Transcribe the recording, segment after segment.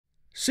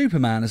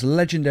Superman is a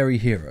legendary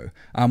hero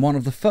and one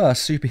of the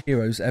first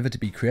superheroes ever to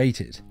be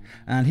created,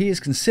 and he is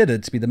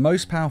considered to be the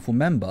most powerful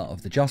member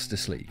of the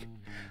Justice League.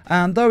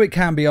 And though it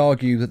can be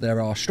argued that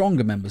there are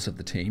stronger members of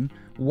the team,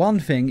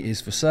 one thing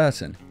is for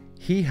certain: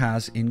 he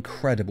has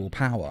incredible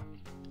power.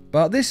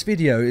 But this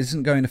video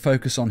isn't going to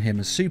focus on him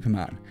as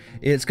Superman,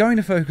 it's going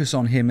to focus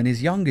on him in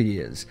his younger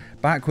years,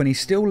 back when he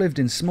still lived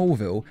in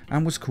Smallville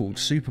and was called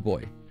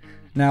Superboy.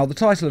 Now, the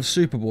title of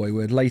Superboy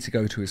would later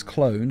go to his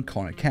clone,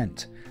 Connor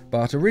Kent,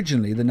 but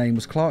originally the name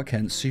was Clark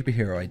Kent's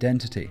superhero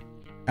identity.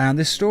 And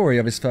this story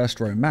of his first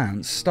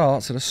romance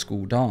starts at a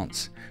school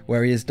dance,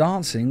 where he is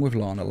dancing with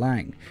Lana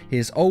Lang,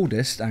 his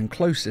oldest and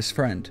closest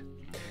friend.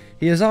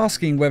 He is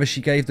asking whether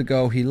she gave the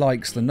girl he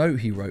likes the note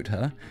he wrote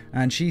her,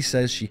 and she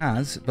says she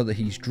has, but that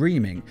he's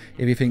dreaming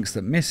if he thinks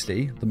that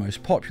Misty, the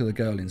most popular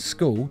girl in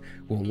school,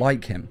 will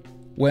like him.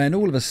 When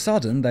all of a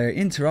sudden they are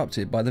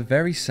interrupted by the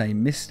very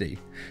same Misty,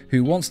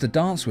 who wants to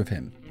dance with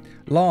him.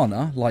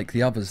 Lana, like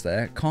the others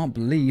there, can't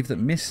believe that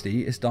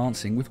Misty is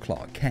dancing with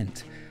Clark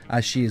Kent,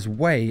 as she is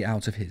way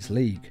out of his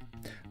league.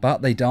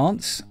 But they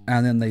dance,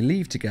 and then they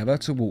leave together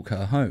to walk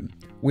her home,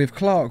 with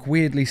Clark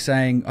weirdly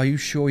saying, "Are you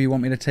sure you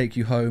want me to take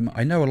you home?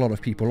 I know a lot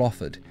of people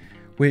offered,"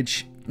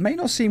 which may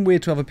not seem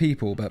weird to other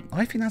people, but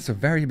I think that's a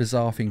very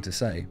bizarre thing to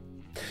say.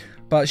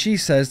 But she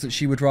says that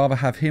she would rather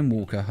have him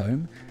walk her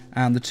home,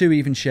 and the two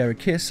even share a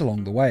kiss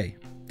along the way.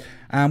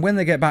 And when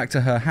they get back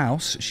to her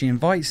house, she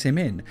invites him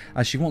in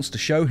as she wants to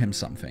show him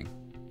something.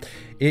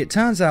 It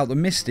turns out that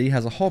Misty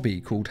has a hobby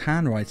called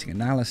handwriting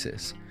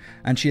analysis,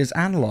 and she has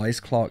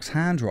analysed Clark's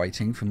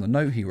handwriting from the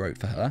note he wrote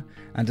for her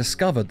and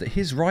discovered that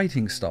his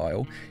writing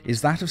style is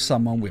that of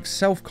someone with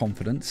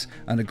self-confidence,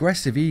 an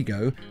aggressive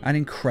ego and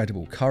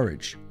incredible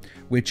courage,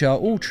 which are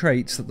all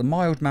traits that the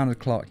mild-mannered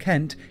Clark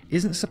Kent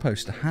isn't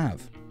supposed to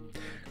have.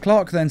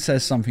 Clark then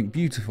says something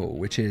beautiful,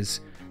 which is,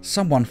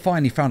 "Someone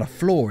finally found a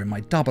flaw in my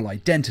double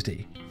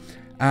identity."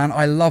 And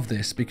I love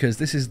this because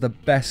this is the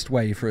best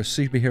way for a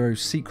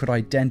superhero's secret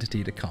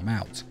identity to come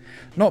out.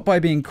 Not by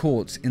being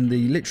caught in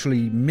the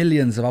literally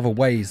millions of other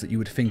ways that you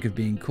would think of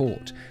being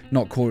caught.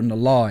 Not caught in a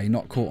lie,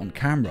 not caught on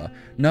camera.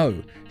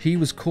 No, he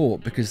was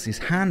caught because his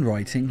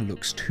handwriting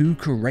looks too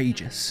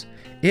courageous.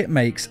 It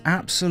makes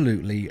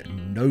absolutely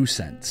no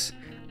sense,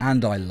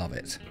 and I love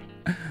it.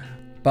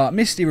 But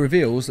Misty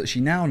reveals that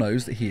she now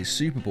knows that he is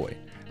Superboy,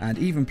 and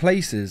even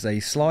places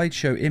a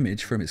slideshow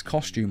image from his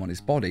costume on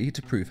his body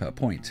to prove her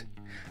point.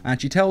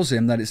 And she tells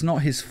him that it's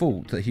not his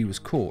fault that he was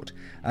caught,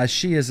 as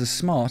she is as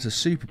smart as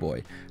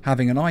Superboy,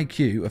 having an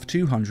IQ of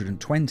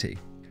 220.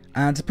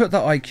 And to put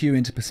that IQ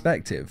into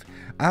perspective,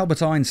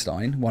 Albert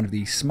Einstein, one of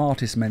the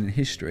smartest men in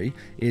history,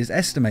 is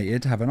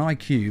estimated to have an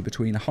IQ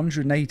between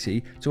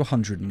 180 to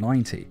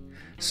 190.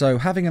 So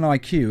having an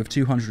IQ of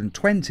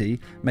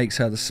 220 makes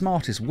her the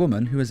smartest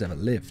woman who has ever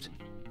lived.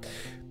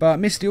 But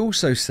Misty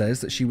also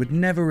says that she would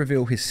never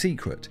reveal his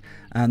secret,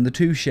 and the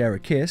two share a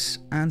kiss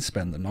and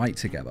spend the night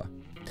together.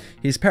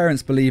 His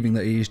parents believing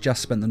that he's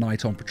just spent the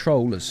night on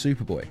patrol as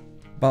Superboy.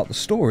 But the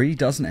story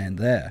doesn't end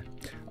there.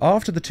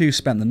 After the two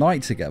spent the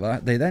night together,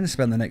 they then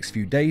spend the next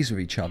few days with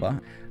each other.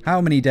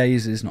 How many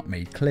days is not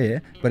made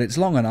clear, but it's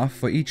long enough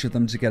for each of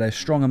them to get a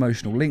strong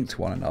emotional link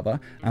to one another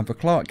and for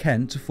Clark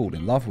Kent to fall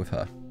in love with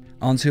her.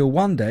 Until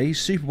one day,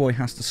 Superboy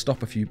has to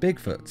stop a few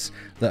Bigfoots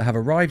that have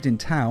arrived in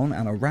town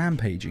and are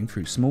rampaging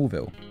through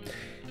Smallville.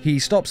 He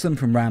stops them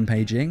from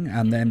rampaging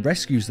and then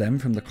rescues them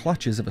from the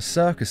clutches of a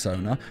circus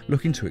owner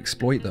looking to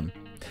exploit them.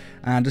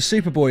 And as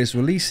Superboy is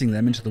releasing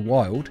them into the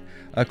wild,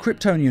 a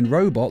Kryptonian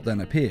robot then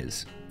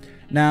appears.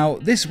 Now,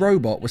 this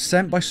robot was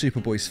sent by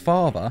Superboy's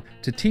father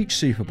to teach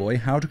Superboy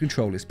how to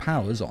control his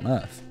powers on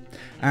Earth,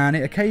 and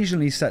it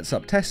occasionally sets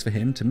up tests for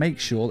him to make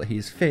sure that he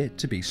is fit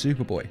to be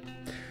Superboy.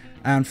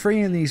 And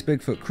freeing these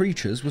Bigfoot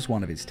creatures was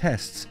one of his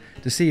tests,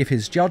 to see if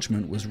his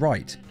judgment was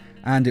right,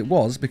 and it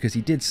was because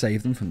he did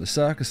save them from the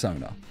circus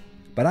owner.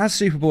 But as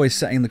Superboy is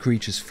setting the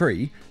creatures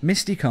free,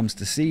 Misty comes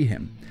to see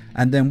him,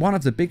 and then one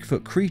of the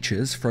Bigfoot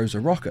creatures throws a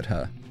rock at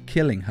her,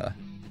 killing her.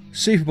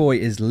 Superboy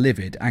is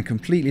livid and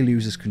completely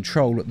loses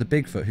control at the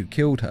Bigfoot who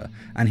killed her,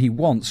 and he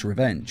wants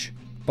revenge.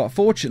 But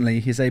fortunately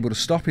he is able to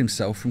stop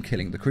himself from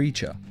killing the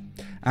creature.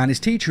 And his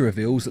teacher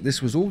reveals that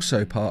this was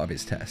also part of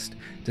his test,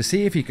 to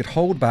see if he could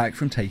hold back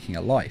from taking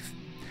a life.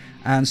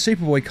 And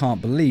Superboy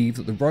can't believe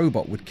that the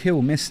robot would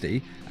kill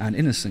Misty, an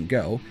innocent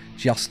girl,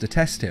 just to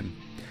test him.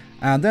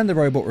 And then the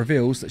robot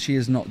reveals that she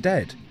is not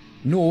dead,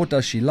 nor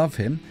does she love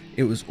him.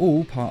 It was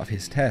all part of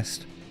his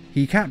test.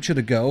 He captured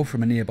a girl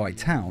from a nearby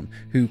town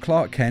who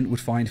Clark Kent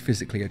would find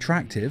physically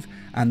attractive,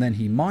 and then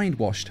he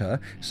mind-washed her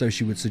so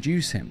she would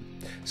seduce him,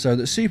 so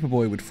that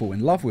Superboy would fall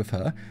in love with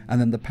her, and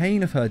then the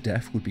pain of her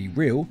death would be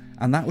real,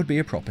 and that would be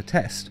a proper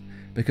test,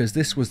 because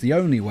this was the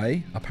only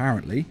way,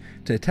 apparently,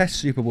 to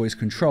test Superboy's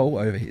control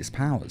over his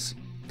powers.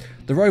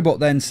 The robot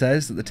then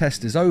says that the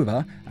test is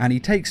over, and he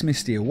takes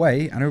Misty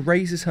away and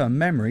erases her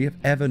memory of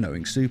ever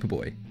knowing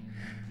Superboy.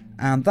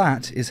 And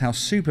that is how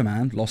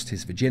Superman lost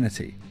his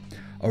virginity.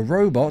 A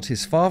robot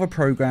his father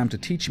programmed to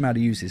teach him how to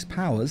use his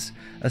powers,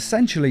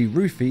 essentially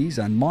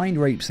roofies and mind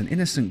rapes an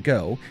innocent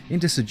girl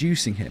into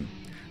seducing him,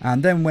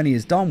 and then when he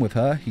is done with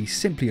her, he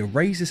simply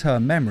erases her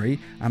memory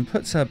and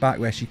puts her back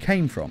where she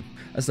came from,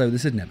 as though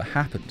this had never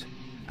happened.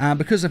 And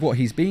because of what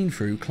he's been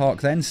through,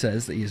 Clark then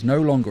says that he is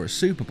no longer a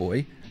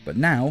Superboy, but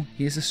now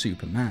he is a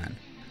Superman.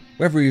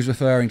 Whether he was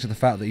referring to the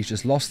fact that he's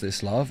just lost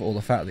this love or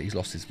the fact that he's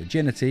lost his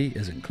virginity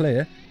isn't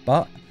clear,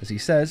 but, as he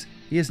says,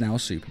 he is now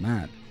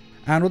Superman.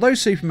 And although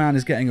Superman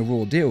is getting a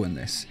raw deal in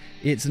this,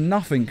 it's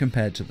nothing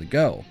compared to the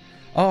girl.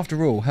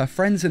 After all, her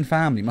friends and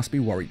family must be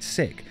worried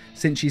sick,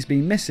 since she's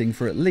been missing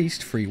for at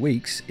least 3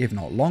 weeks, if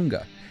not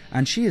longer,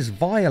 and she is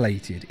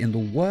violated in the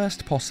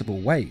worst possible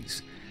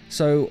ways.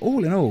 So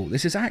all in all,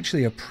 this is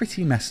actually a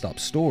pretty messed up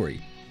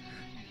story.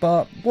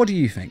 But what do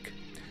you think?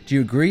 Do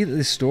you agree that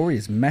this story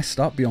is messed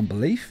up beyond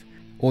belief?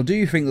 Or do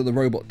you think that the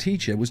robot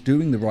teacher was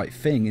doing the right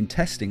thing in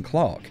testing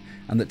Clark,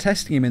 and that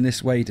testing him in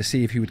this way to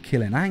see if he would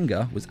kill in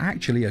anger was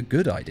actually a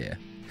good idea?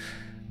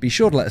 Be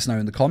sure to let us know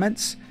in the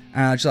comments,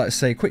 and I'd just like to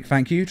say a quick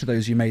thank you to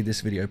those who made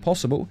this video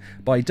possible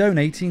by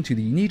donating to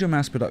the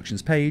Needlemass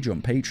Productions page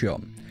on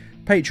Patreon.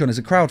 Patreon is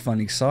a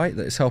crowdfunding site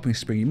that is helping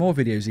us bring you more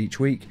videos each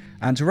week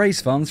and to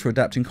raise funds for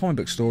adapting comic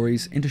book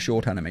stories into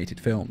short animated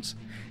films.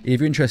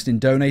 If you're interested in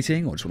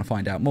donating or just want to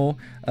find out more,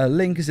 a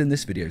link is in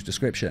this video's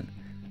description.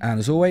 And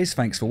as always,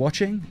 thanks for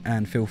watching,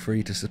 and feel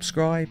free to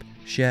subscribe,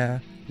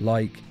 share,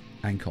 like,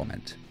 and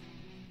comment.